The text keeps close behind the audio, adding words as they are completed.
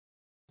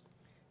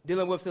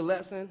Dealing with the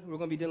lesson, we're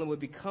going to be dealing with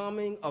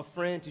becoming a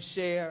friend to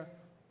share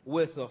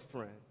with a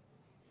friend.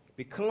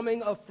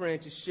 Becoming a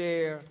friend to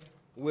share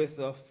with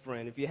a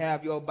friend. If you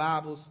have your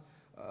Bibles,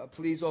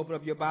 please open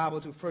up your Bible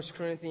to 1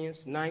 Corinthians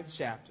 9th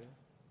chapter.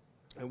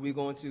 And we're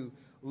going to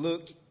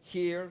look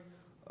here,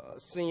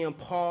 seeing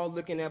Paul,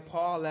 looking at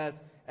Paul as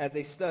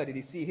a study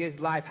to see his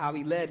life, how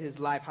he led his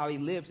life, how he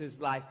lived his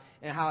life,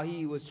 and how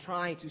he was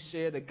trying to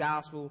share the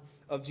gospel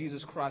of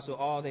Jesus Christ with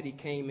all that he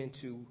came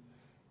into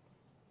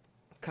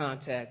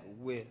contact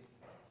with.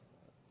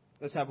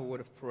 Let's have a word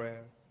of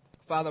prayer.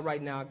 Father,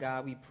 right now,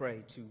 God, we pray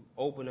to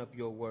open up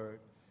your word,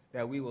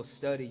 that we will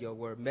study your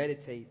word,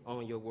 meditate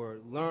on your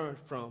word, learn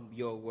from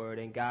your word,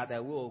 and God,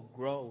 that we'll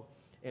grow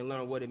and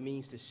learn what it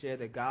means to share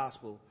the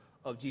gospel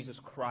of Jesus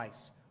Christ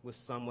with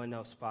someone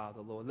else,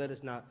 Father, Lord. Let us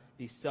not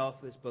be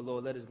selfish, but,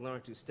 Lord, let us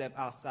learn to step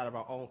outside of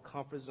our own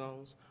comfort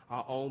zones,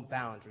 our own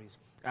boundaries,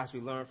 as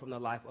we learn from the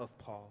life of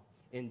Paul.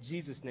 In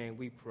Jesus' name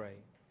we pray.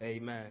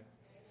 Amen.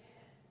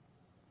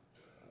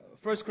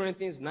 1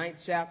 Corinthians 9th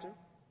chapter,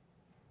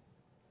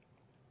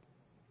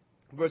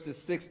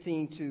 verses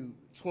 16 to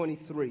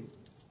 23.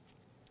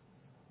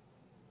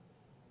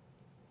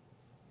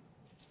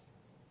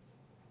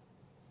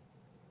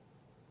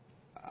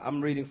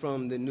 I'm reading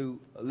from the New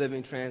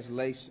Living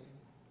Translation.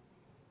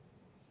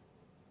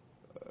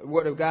 The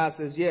Word of God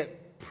says,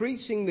 "Yet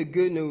preaching the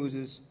good news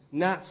is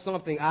not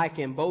something I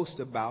can boast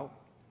about.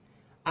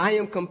 I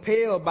am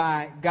compelled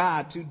by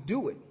God to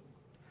do it.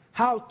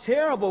 How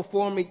terrible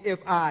for me if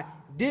I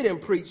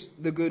didn't preach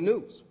the good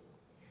news.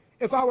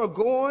 If I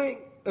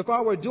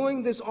were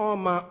doing this on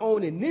my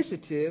own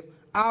initiative,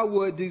 I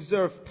would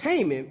deserve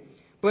payment,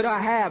 but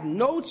I have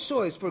no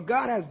choice, for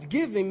God has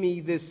given me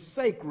this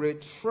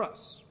sacred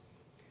trust.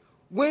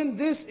 When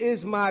this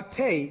is my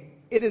pay,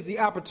 it is the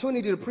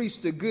opportunity to preach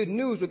the good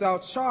news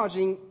without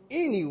charging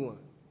anyone.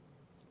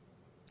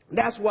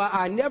 That's why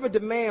I never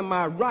demand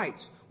my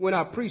rights when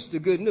I preach the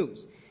good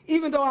news.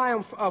 Even though I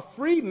am a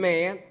free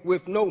man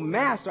with no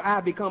master, I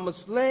have become a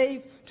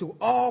slave to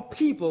all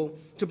people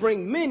to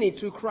bring many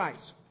to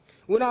Christ.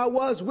 When I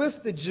was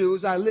with the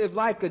Jews, I lived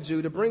like a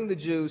Jew to bring the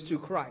Jews to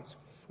Christ.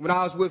 When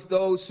I was with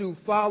those who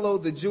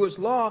followed the Jewish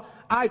law,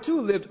 I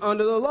too lived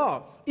under the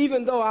law.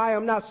 Even though I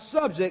am not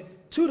subject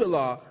to the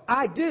law,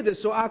 I did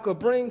this so I could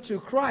bring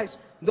to Christ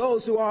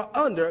those who are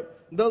under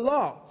the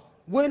law.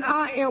 When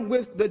I am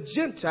with the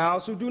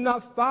Gentiles who do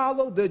not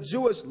follow the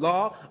Jewish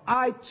law,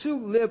 I too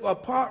live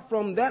apart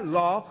from that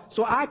law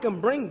so I can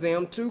bring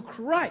them to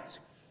Christ.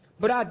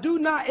 But I do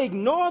not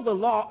ignore the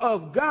law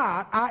of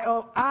God.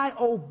 I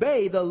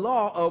obey the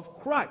law of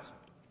Christ.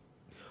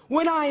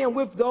 When I am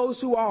with those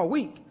who are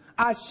weak,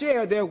 I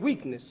share their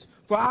weakness,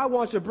 for I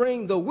want to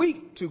bring the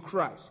weak to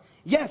Christ.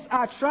 Yes,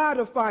 I try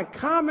to find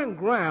common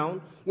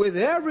ground with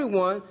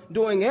everyone,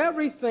 doing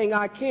everything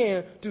I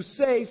can to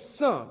save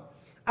some.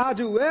 I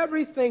do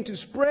everything to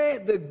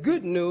spread the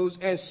good news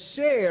and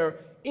share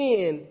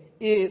in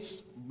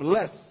its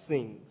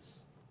blessings."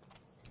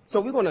 So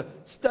we're going to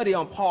study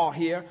on Paul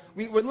here.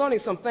 We're learning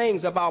some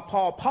things about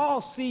Paul.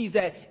 Paul sees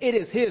that it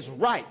is his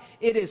right,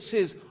 it is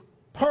his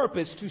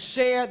purpose to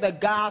share the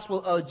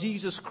gospel of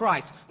Jesus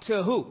Christ.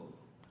 To who?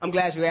 I'm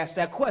glad you asked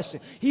that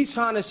question. He's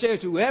trying to share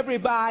to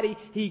everybody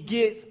he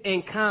gets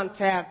in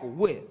contact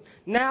with.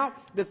 Now,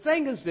 the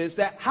thing is this,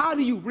 that how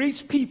do you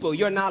reach people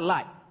you're not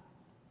like?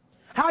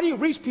 How do you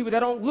reach people that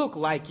don't look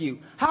like you?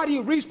 How do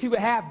you reach people that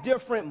have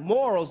different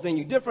morals than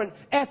you, different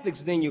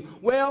ethics than you?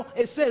 Well,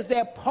 it says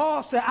that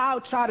Paul said,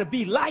 I'll try to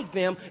be like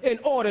them in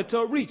order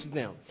to reach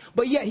them.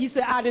 But yet he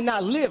said, I did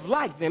not live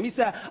like them. He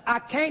said,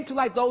 I came to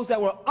like those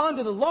that were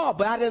under the law,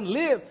 but I didn't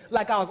live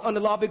like I was under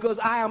the law because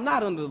I am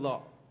not under the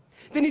law.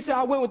 Then he said,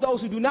 I went with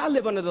those who do not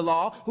live under the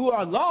law, who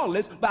are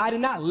lawless, but I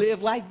did not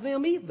live like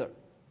them either.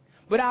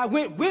 But I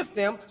went with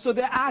them so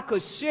that I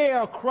could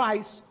share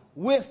Christ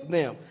with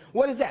them.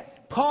 What is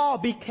that? Paul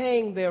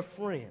became their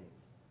friend.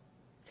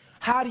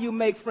 How do you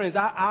make friends?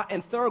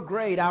 In third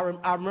grade, I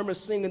remember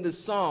singing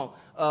this song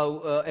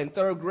in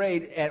third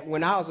grade.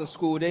 When I was in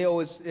school,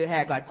 it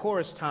had like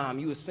chorus time.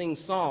 You would sing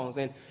songs.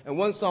 And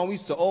one song we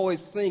used to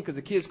always sing because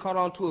the kids caught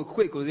on to it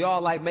quick because they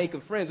all like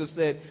making friends. It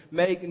said,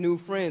 make new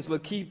friends,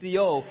 but keep the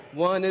old.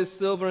 One is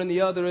silver and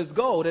the other is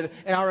gold. And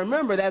I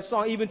remember that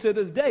song even to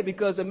this day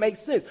because it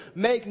makes sense.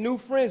 Make new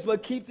friends,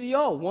 but keep the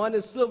old. One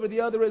is silver, the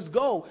other is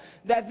gold.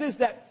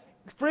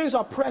 Friends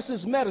are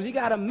precious metals. You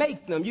got to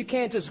make them. You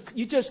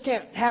just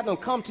can't have them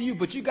come to you,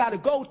 but you got to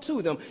go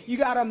to them. You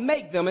got to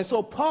make them. And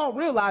so Paul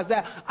realized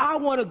that I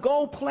want to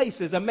go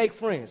places and make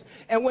friends.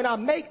 And when I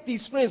make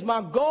these friends,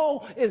 my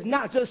goal is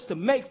not just to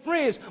make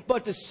friends,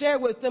 but to share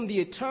with them the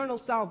eternal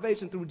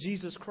salvation through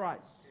Jesus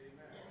Christ.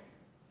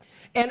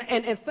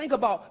 And think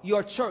about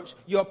your church,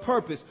 your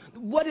purpose.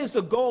 What is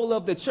the goal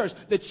of the church?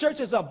 The church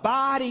is a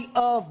body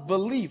of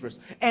believers.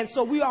 And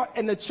so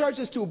the church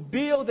is to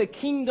build the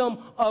kingdom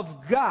of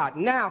God.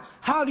 Now,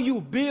 how do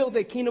you build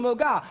the kingdom of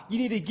God? You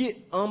need to get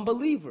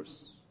unbelievers.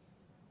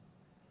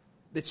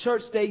 The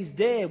church stays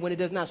dead when it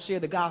does not share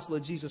the gospel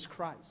of Jesus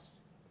Christ.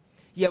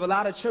 You have a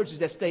lot of churches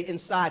that stay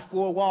inside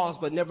four walls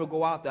but never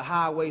go out the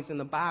highways and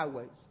the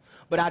byways.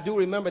 But I do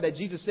remember that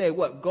Jesus said,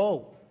 what?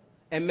 Go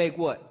and make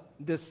what?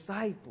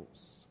 Disciples.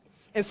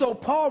 And so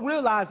Paul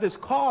realized this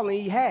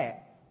calling he had.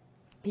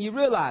 He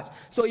realized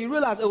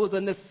it was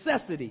a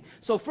necessity.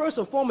 So first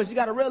and foremost, you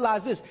got to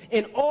realize this.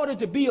 In order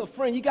to be a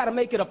friend, you got to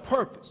make it a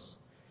purpose.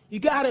 You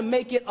got to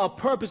make it a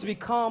purpose to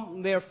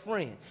become their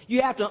friend.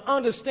 You have to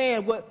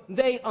understand what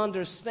they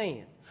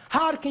understand.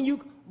 How can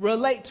you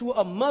relate to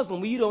a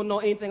Muslim when you don't know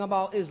anything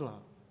about Islam?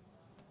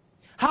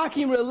 How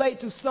can you relate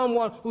to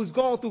someone who's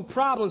going through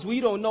problems when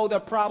you don't know the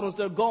problems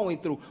they're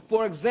going through?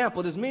 For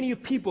example, there's many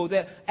people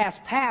that, as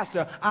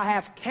pastor, I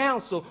have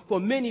counseled for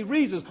many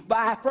reasons, but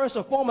I first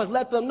and foremost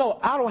let them know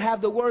I don't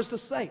have the words to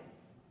say.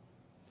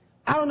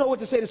 I don't know what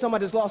to say to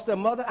somebody that's lost their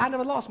mother. I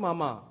never lost my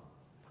mom.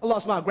 I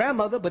lost my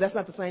grandmother, but that's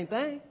not the same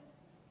thing.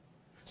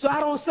 So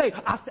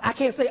I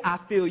can't say I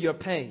feel your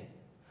pain,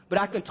 but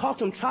I can talk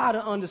to them, try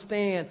to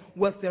understand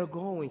what they're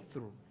going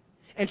through,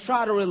 and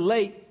try to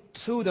relate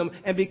to them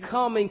and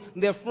becoming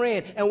their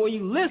friend. And when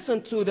you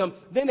listen to them,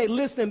 then they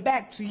listen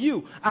back to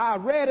you. I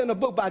read in a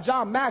book by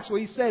John Maxwell,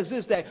 he says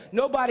this, that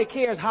nobody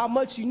cares how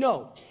much you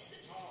know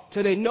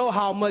till they know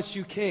how much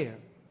you care.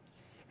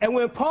 And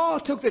when Paul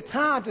took the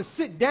time to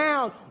sit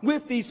down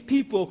with these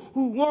people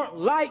who weren't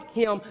like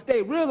him,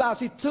 they realized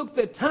he took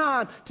the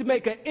time to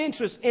make an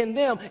interest in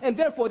them, and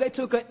therefore they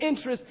took an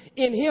interest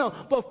in him.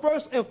 But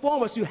first and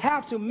foremost, you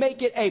have to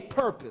make it a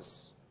purpose.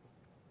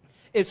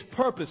 It's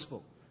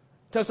purposeful.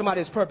 Tell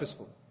somebody it's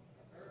purposeful.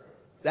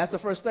 That's the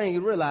first thing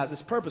you realize.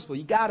 It's purposeful.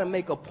 You got to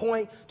make a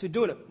point to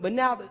do it. But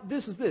now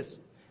this is this.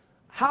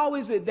 How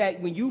is it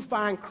that when you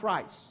find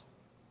Christ,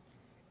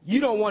 you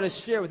don't want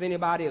to share with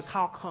anybody else?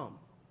 How come?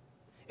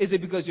 Is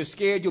it because you're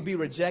scared you'll be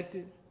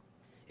rejected?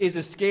 Is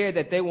it scared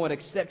that they won't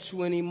accept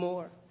you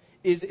anymore?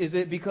 Is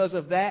it because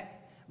of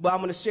that? But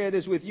I'm going to share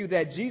this with you,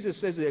 that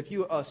Jesus says that if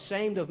you're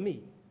ashamed of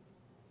me,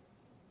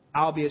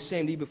 I'll be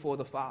ashamed of you before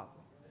the Father.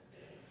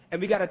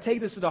 And we got to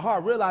take this to the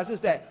heart. Realize this,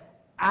 that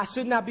I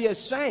should not be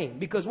ashamed.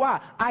 Because why?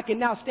 I can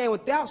now stand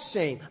without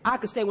shame. I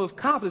can stand with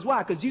confidence.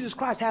 Why? Because Jesus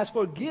Christ has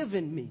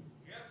forgiven me.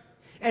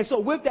 And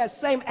so with that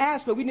same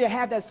aspect, we need to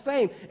have that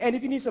same. And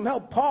if you need some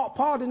help,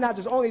 Paul did not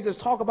only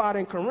talk about it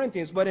in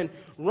Corinthians, but in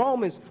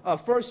Romans,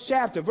 1st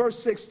chapter, verse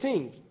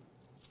 16.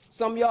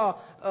 Some of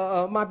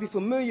y'all might be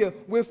familiar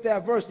with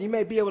that verse. You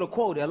may be able to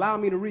quote it. Allow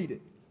me to read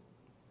it.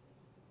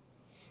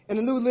 And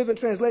the New Living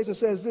Translation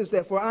says this,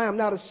 that for I am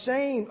not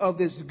ashamed of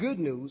this good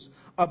news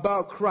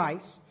about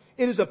Christ.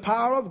 It is the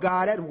power of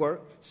God at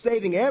work,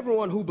 saving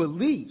everyone who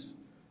believes,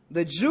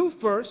 the Jew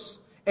first,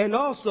 and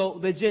also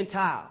the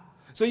Gentile.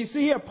 So you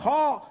see here,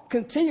 Paul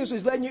continuously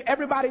is letting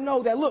everybody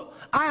know that, look,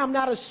 I am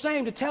not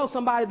ashamed to tell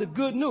somebody the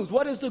good news.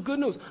 What is the good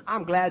news?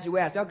 I'm glad you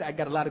asked. I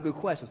got a lot of good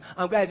questions.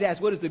 I'm glad you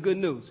asked, what is the good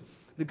news?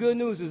 The good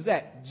news is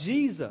that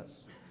Jesus,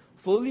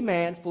 fully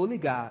man, fully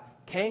God,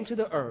 came to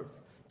the earth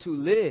to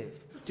live,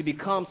 to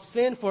become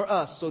sin for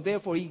us. So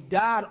therefore, he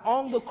died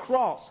on the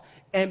cross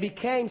and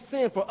became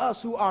sin for us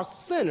who are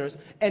sinners.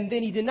 And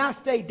then he did not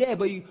stay dead,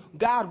 but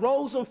God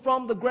rose him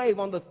from the grave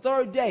on the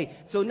third day.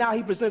 So now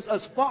he presents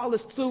us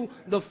faultless to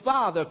the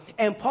Father.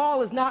 And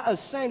Paul is not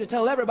ashamed to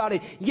tell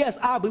everybody, yes,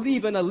 I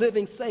believe in a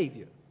living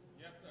Savior.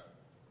 Yes, sir.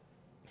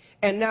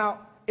 And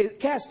now,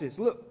 catch this.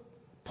 Look,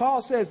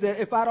 Paul says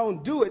that if I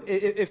don't do it,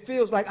 it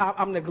feels like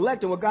I'm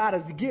neglecting what God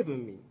has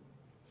given me.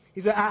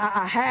 He said,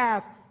 I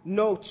have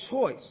no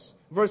choice.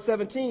 Verse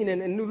 17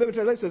 in New Living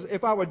Translation says,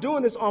 if I were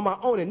doing this on my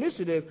own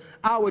initiative,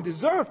 I would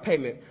deserve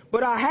payment.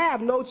 But I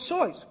have no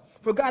choice,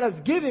 for God has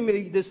given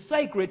me this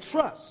sacred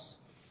trust.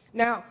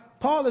 Now,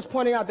 Paul is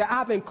pointing out that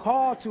I've been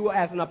called to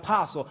as an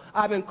apostle.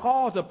 I've been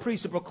called to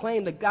preach, to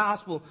proclaim the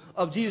gospel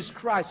of Jesus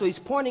Christ. So he's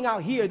pointing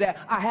out here that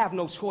I have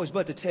no choice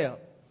but to tell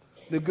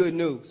the good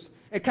news.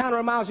 It kind of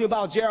reminds me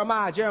about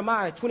Jeremiah.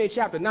 Jeremiah 20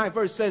 chapter 9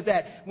 verse says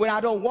that when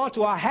I don't want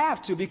to, I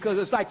have to, because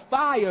it's like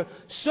fire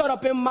shut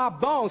up in my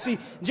bones. See,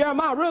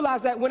 Jeremiah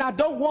realized that when I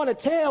don't want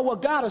to tell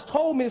what God has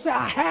told me to say,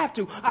 I have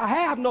to. I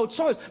have no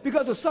choice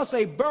because it's such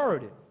a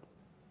burden.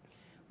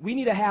 We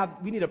need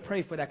to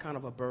pray for that kind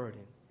of a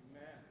burden.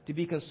 Amen. To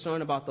be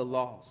concerned about the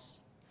lost.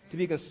 To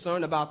be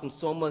concerned about them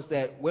so much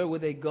that where will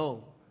they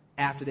go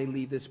after they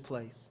leave this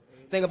place?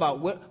 Think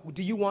about,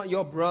 do you want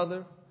your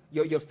brother,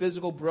 your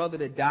physical brother,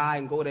 to die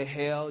and go to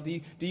hell? Do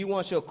you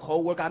want your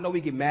coworker? I know we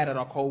get mad at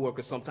our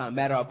coworkers sometimes,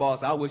 mad at our boss.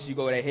 I wish you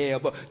go to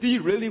hell, but do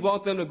you really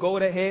want them to go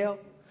to hell?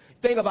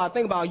 Think about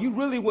it. You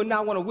really would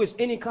not want to wish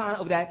any kind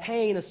of that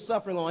pain or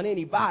suffering on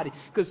anybody,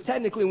 because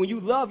technically when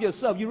you love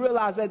yourself, you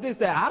realize that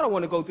I don't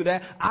want to go through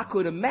that. I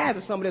could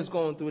imagine somebody that's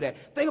going through that.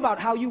 Think about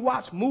how you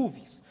watch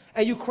movies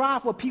and you cry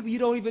for people you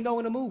don't even know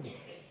in the movie.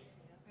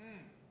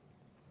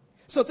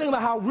 So think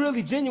about how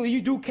really genuinely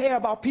you do care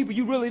about people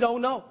you really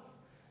don't know.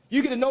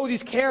 You get to know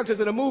these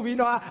characters in a movie. You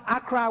know,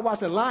 I cried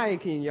watching Lion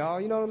King,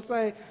 y'all. You know what I'm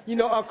saying? You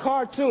know, a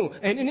cartoon.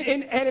 And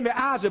in anime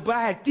object, but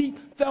I had deep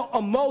felt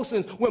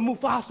emotions when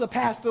Mufasa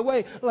passed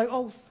away. Like,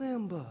 oh,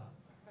 Simba.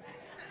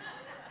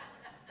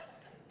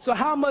 So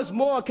how much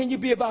more can you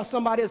be about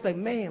somebody else? Like,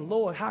 man,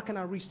 Lord, how can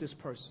I reach this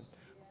person?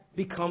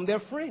 Become their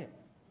friend.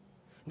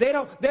 They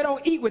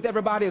don't eat with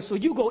everybody else, so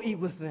you go eat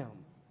with them.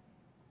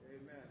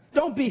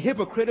 Don't be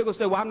hypocritical.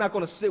 Say, well, I'm not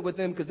going to sit with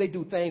them because they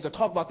do things or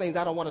talk about things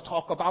I don't want to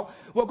talk about.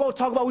 Well, go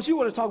talk about what you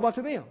want to talk about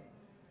to them.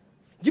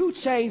 You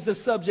change the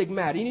subject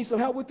matter. You need some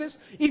help with this?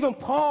 Even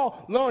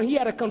Paul learned he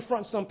had to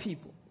confront some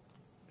people.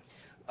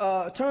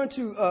 Turn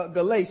to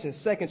Galatians,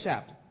 2nd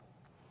chapter.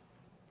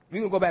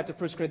 We're going to go back to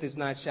 1 Corinthians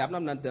 9th chapter.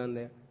 I'm not done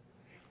there.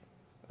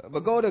 But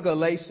go to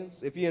Galatians.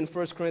 If you're in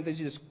 1 Corinthians,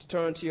 you just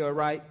turn to your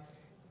right,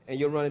 and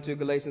you'll run into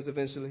Galatians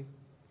eventually.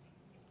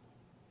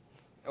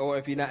 Or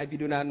if you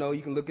do not know,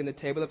 you can look in the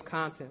table of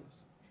contents.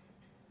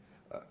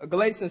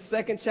 Galatians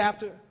 2nd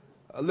chapter,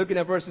 looking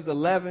at verses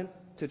 11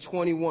 to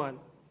 21.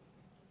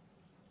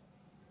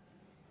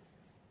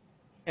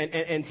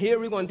 And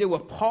here we're going to deal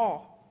with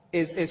Paul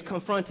is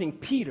confronting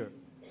Peter.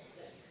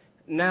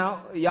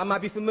 Now, y'all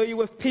might be familiar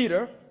with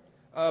Peter.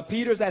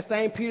 Peter's that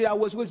same Peter that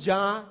was with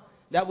John,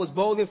 that was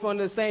bold in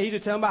front of the saints. He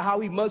just telling about how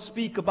he must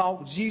speak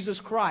about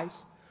Jesus Christ.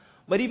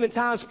 But even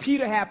times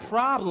Peter had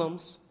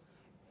problems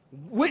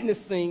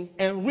witnessing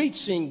and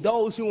reaching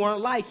those who weren't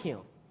like him.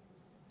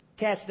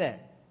 Catch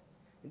that.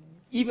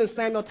 Even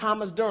Samuel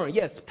Thomas Durham,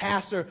 yes,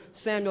 Pastor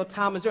Samuel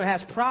Thomas Durham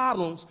has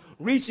problems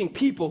reaching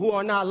people who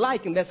are not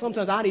like him, that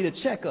sometimes I need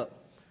a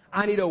checkup.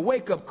 I need a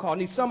wake-up call. I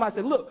need somebody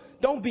to say, look,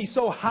 don't be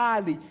so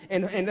highly,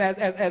 and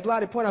as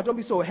Lottie pointed out, don't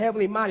be so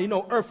heavenly minded,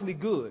 earthly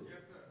good. Yes,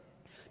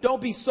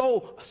 don't be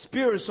so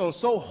spiritual and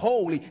so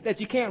holy that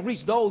you can't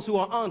reach those who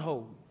are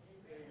unholy.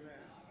 Amen.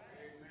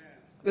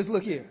 Let's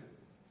look here.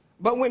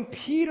 But when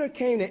Peter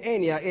came to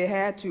Antioch, it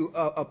had to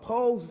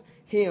oppose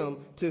him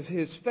to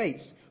his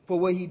face, for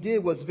what he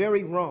did was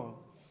very wrong.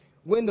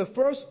 When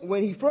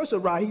he first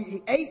arrived,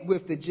 he ate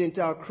with the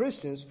Gentile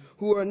Christians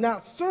who were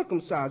not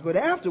circumcised. But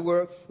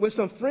afterward, when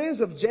some friends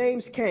of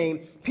James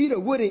came, Peter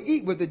wouldn't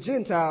eat with the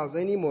Gentiles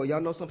anymore.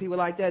 Y'all know some people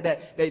like that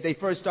they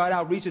first start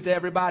out reaching to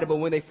everybody, but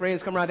when their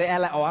friends come around, they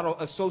act like, oh, I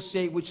don't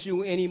associate with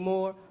you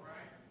anymore.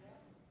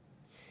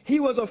 He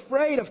was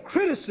afraid of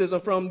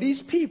criticism from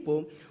these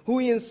people who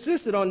he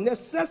insisted on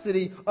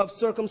necessity of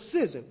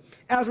circumcision.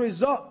 As a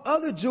result,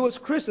 other Jewish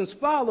Christians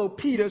followed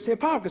Peter's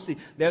hypocrisy.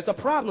 There's a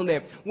problem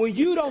there. When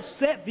you don't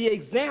set the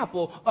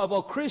example of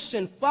a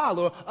Christian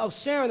follower of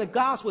sharing the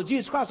gospel of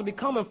Jesus Christ and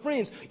becoming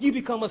friends, you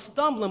become a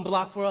stumbling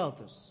block for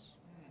others.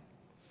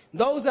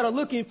 Those that are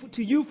looking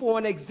to you for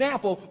an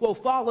example will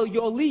follow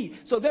your lead.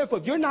 So therefore,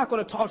 if you're not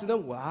going to talk to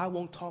them, well, I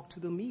won't talk to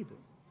them either.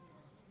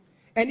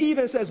 And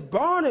even says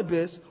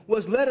Barnabas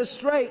was led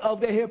astray of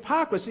their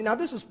hypocrisy. Now,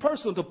 this is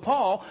personal to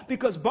Paul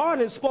because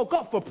Barnabas spoke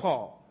up for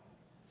Paul.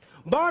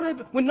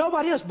 Barnabas, when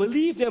nobody else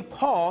believed in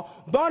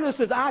Paul, Barnabas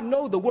says, I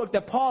know the work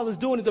that Paul is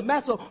doing in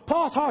Damascus. So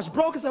Paul's heart's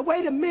broken and said,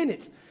 wait a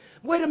minute.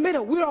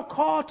 We are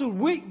called to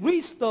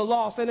reach the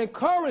lost and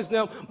encourage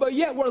them, but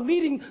yet we're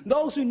leading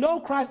those who know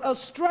Christ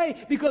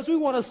astray because we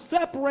want to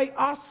separate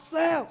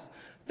ourselves.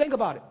 Think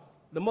about it.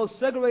 The most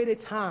segregated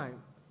time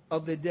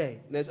of the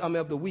day,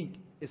 of the week,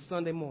 is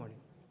Sunday morning.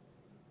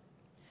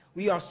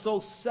 We are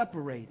so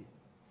separated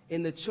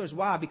in the church.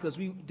 Why? Because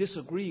we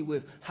disagree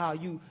with how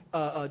you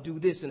do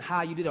this and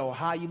how you did it, or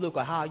how you look,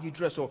 or how you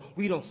dress, or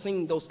we don't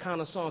sing those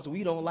kind of songs, or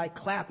we don't like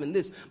clapping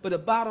this. But the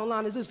bottom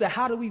line is this, that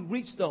how do we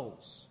reach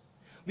those?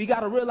 We got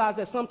to realize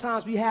that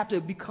sometimes we have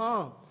to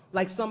become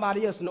like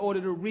somebody else in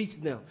order to reach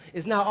them.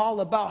 It's not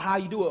all about how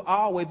you do it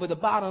our way, but the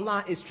bottom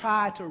line is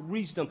try to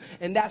reach them.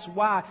 And that's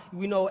why,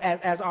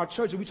 as our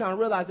church, we're trying to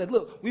realize that,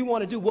 look, we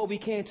want to do what we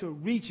can to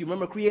reach you.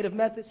 Remember creative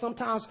methods?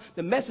 Sometimes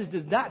the message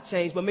does not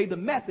change, but maybe the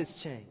methods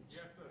change.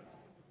 Yes, sir.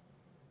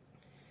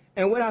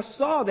 And when I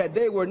saw that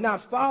they were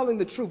not following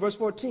the truth, verse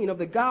 14, of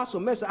the gospel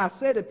message, I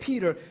said to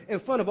Peter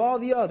in front of all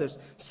the others,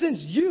 since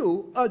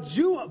you, a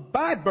Jew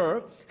by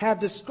birth,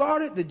 have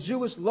discarded the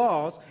Jewish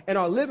laws and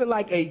are living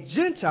like a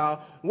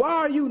Gentile, why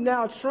are you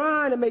now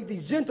trying to make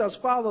these Gentiles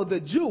follow the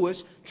Jewish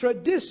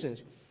traditions?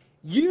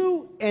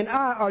 You and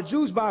I are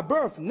Jews by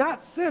birth, not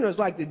sinners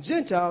like the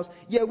Gentiles,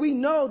 yet we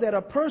know that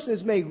a person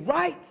is made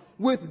right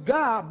with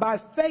God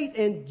by faith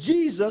in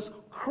Jesus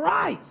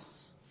Christ,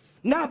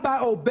 not by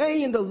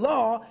obeying the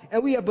law,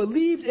 and we have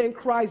believed in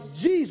Christ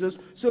Jesus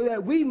so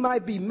that we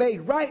might be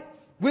made right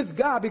with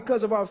God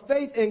because of our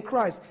faith in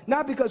Christ,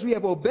 not because we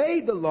have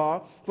obeyed the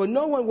law, for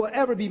no one will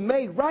ever be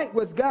made right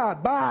with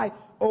God by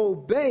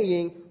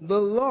obeying the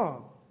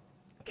law.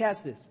 Catch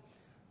this.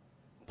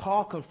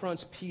 Paul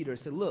confronts Peter and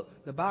said, look,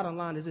 the bottom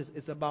line is this.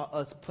 It's about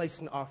us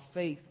placing our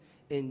faith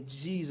in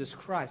Jesus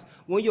Christ.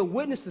 When you're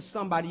witness to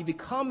somebody, you're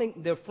becoming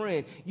their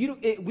friend.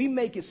 We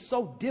make it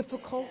so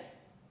difficult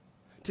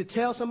to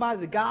tell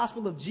somebody the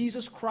gospel of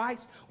Jesus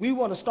Christ. We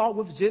want to start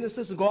with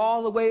Genesis and go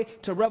all the way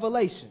to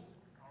Revelation.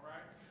 All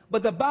right.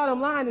 But the bottom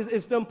line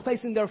is them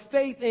placing their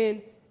faith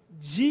in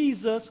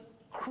Jesus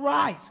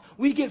Christ.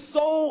 We get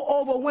so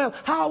overwhelmed.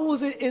 How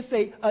is it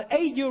an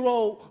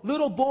 8-year-old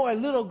little boy,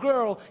 little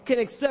girl can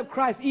accept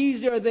Christ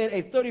easier than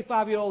a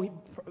 35-year-old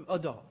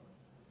adult?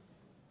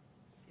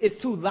 It's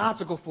too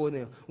logical for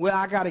them. Well,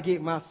 I got to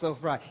get myself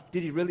right.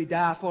 Did he really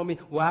die for me?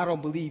 Well, I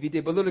don't believe he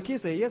did. But little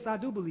kids say, yes, I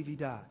do believe he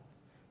died.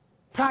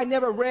 Probably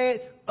never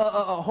read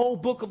a whole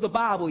book of the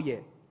Bible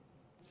yet.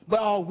 but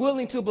are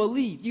willing to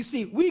believe. You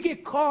see, we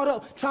get caught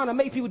up trying to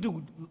make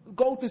people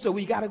go through, so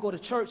we got to go to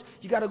church,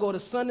 you got to go to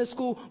Sunday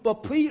school.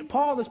 But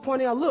Paul is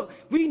pointing out, look,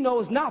 we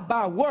know it's not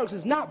by works,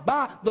 it's not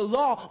by the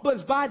law, but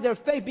it's by their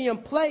faith being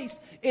placed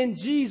in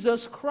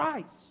Jesus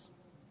Christ.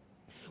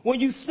 When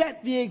you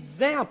set the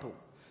example,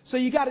 so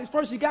you got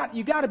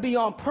to be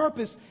on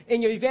purpose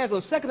in your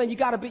evangelism. Secondly, you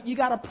got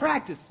to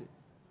practice it.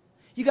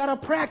 You got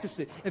to practice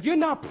it. If you're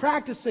not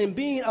practicing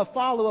being a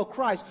follower of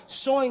Christ,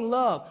 showing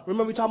love.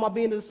 Remember we talking about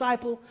being a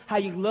disciple? How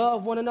you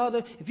love one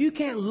another? If you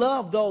can't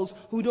love those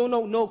who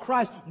don't know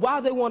Christ, why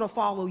would they want to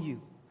follow you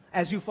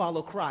as you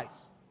follow Christ?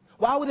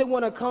 Why would they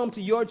want to come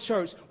to your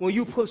church when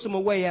you push them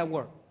away at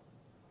work?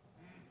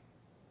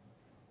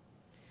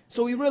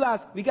 So we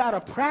realize we got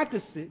to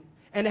practice it,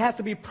 and it has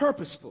to be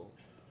purposeful.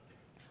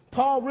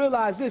 Paul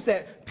realized this,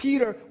 that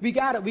Peter, we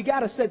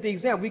gotta set the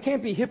example. We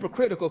can't be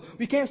hypocritical.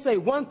 We can't say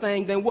one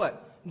thing, then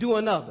what? Do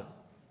another.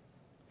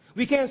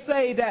 We can't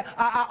say that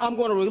I'm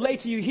going to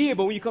relate to you here,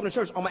 but when you come to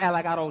church, I'm going to act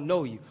like I don't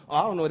know you. Oh,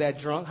 I don't know that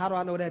drunk. How do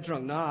I know that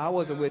drunk? No, I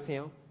wasn't with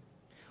him.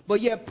 But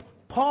yet,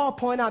 Paul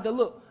pointed out that,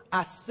 look,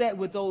 I sat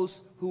with those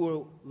who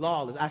were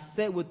lawless. I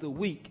sat with the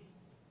weak.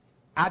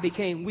 I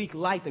became weak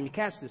like them. You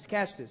catch this.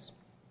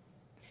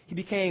 He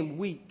became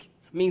weak.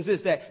 Means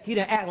this, that he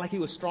didn't act like he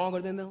was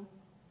stronger than them.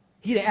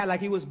 He didn't act like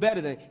he was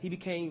better than them. He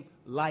became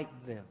like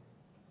them.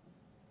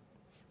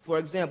 For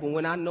example,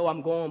 when I know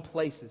I'm going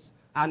places,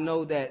 I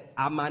know that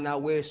I might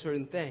not wear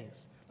certain things.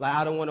 Like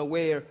I don't want to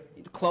wear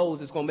clothes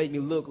that's going to make me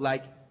look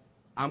like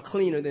I'm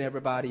cleaner than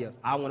everybody else.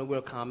 I want to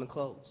wear common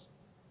clothes.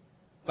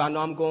 If I know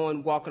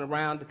I'm walking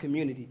around the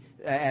community,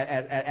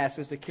 as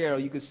Sister Carol,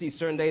 you can see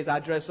certain days I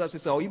dress up. She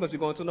says, oh, you must be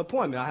going to an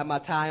appointment. I have my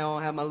tie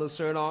on, have my little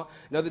shirt on.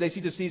 Another day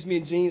she just sees me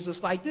in jeans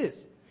just like this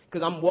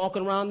because I'm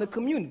walking around the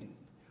community.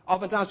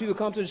 Oftentimes people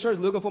come to the church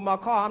looking for my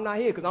car. I'm not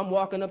here because I'm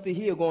walking up the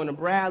hill, going to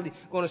Bradley,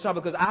 going to shop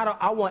because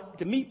I want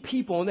to meet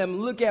people and them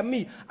look at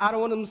me. I don't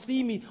want them to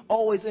see me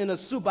always in a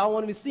suit. I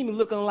want them to see me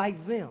looking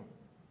like them.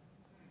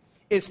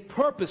 It's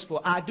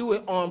purposeful. I do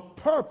it on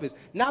purpose.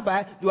 Not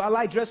by, do I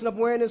like dressing up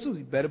wearing a suit?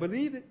 You better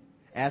believe it.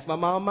 Ask my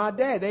mom and my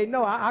dad. They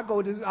know I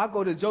go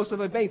to Joseph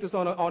and Banks just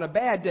on a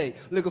bad day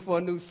looking for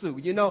a new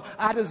suit. You know,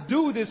 I just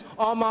do this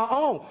on my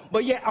own.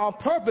 But yet on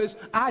purpose,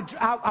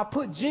 I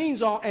put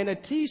jeans on and a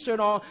T-shirt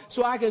on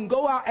so I can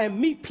go out and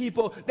meet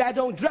people that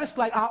don't dress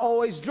like I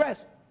always dress.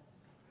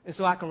 And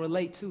so I can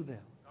relate to them.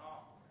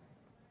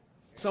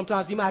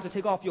 Sometimes you might have to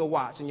take off your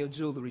watch and your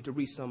jewelry to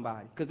reach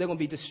somebody because they're going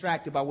to be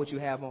distracted by what you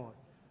have on.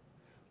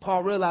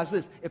 Paul realized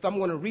this. If I'm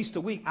going to reach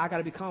the weak, I got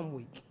to become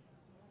weak.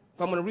 If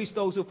I'm going to reach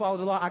those who follow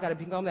the law, I got to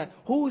become that.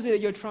 Who is it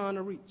you're trying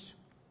to reach?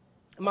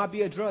 It might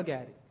be a drug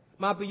addict. It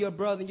might be your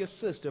brother and your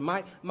sister.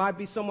 It might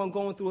be someone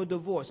going through a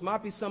divorce. It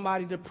might be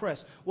somebody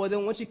depressed. Well,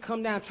 then once you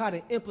come down, try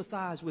to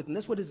empathize with them.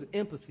 That's what is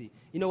empathy.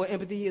 You know what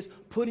empathy is?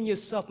 Putting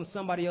yourself in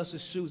somebody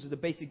else's shoes is the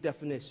basic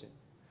definition.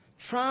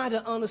 Trying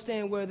to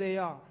understand where they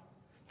are.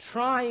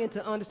 Trying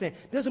to understand.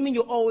 Doesn't mean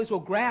you always will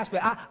grasp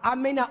it. I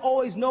may not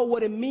always know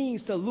what it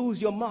means to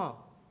lose your mom.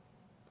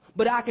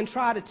 But I can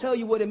try to tell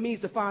you what it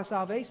means to find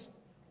salvation.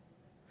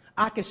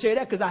 I can share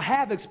that because I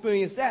have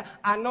experienced that.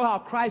 I know how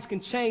Christ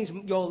can change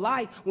your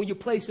life when you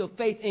place your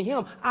faith in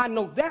Him. I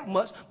know that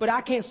much, but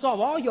I can't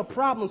solve all your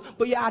problems.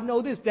 But yeah, I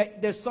know this,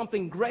 that there's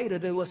something greater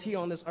than what's here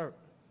on this earth.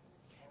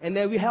 And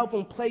then we help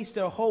them place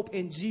their hope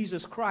in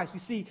Jesus Christ.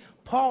 You see,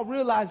 Paul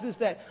realized this,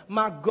 that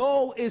my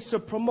goal is to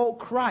promote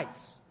Christ.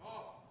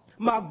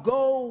 My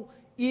goal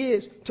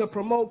is to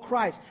promote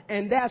Christ.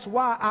 And that's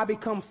why I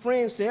become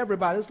friends to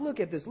everybody. Let's look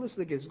at this.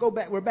 Go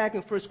back. We're back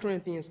in 1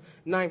 Corinthians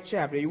 9th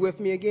chapter. Are you with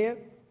me again?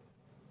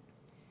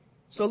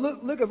 So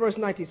look at verse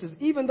 19. It says,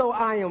 even though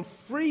I am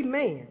free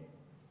man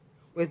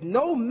with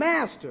no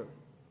master,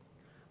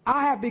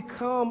 I have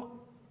become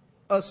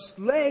a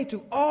slave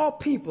to all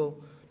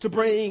people to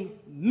bring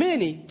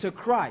many to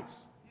Christ.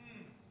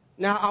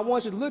 Now, I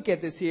want you to look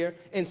at this here.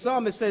 In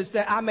some, it says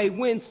that I may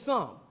win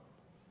some.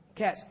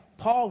 Catch.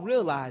 Paul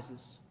realizes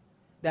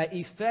that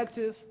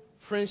effective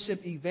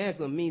friendship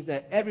evangelism means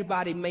that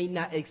everybody may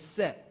not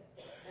accept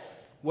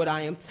what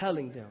I am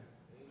telling them.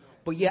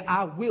 But yet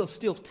I will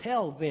still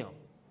tell them.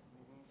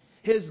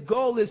 His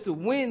goal is to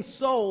win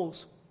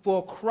souls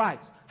for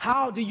Christ.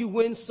 How do you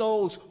win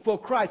souls for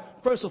Christ?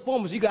 First and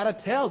foremost, you got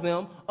to tell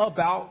them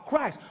about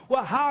Christ.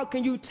 Well, how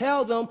can you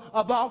tell them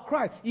about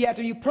Christ? You have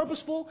to be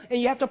purposeful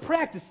and you have to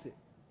practice it.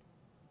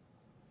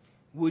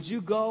 Would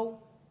you go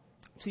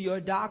to your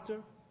doctor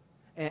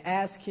and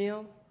ask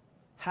him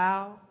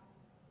how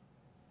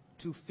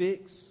to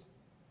fix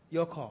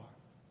your car?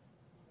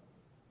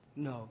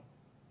 No,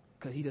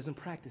 because he doesn't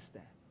practice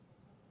that.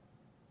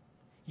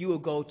 You will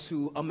go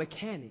to a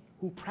mechanic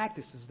who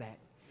practices that,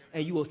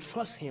 and you will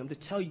trust him to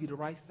tell you the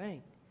right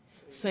thing.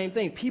 Same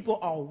thing. People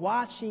are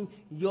watching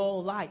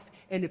your life,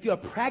 and if you're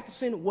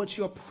practicing what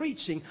you're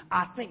preaching,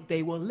 I think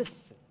they will listen.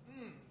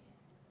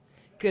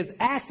 Because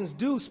actions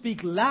do speak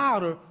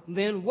louder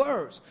than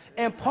words.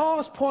 And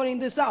Paul's pointing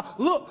this out.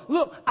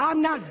 Look,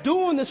 I'm not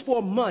doing this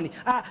for money.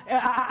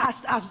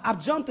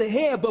 I've jumped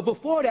ahead, but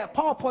before that,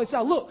 Paul points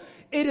out, look,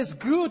 it is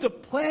good to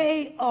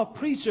pay a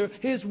preacher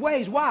his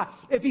wage. Why?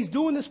 If he's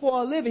doing this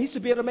for a living, he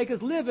should be able to make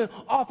his living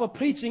off of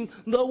preaching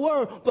the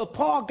word. But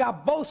Paul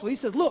got boastful. He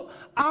says, look,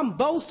 I'm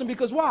boasting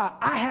because why?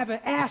 I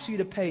haven't asked you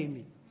to pay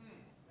me.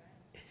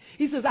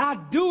 He says, I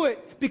do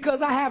it because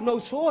I have no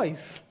choice.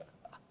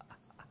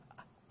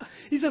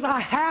 He says,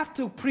 I have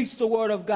to preach the word of God.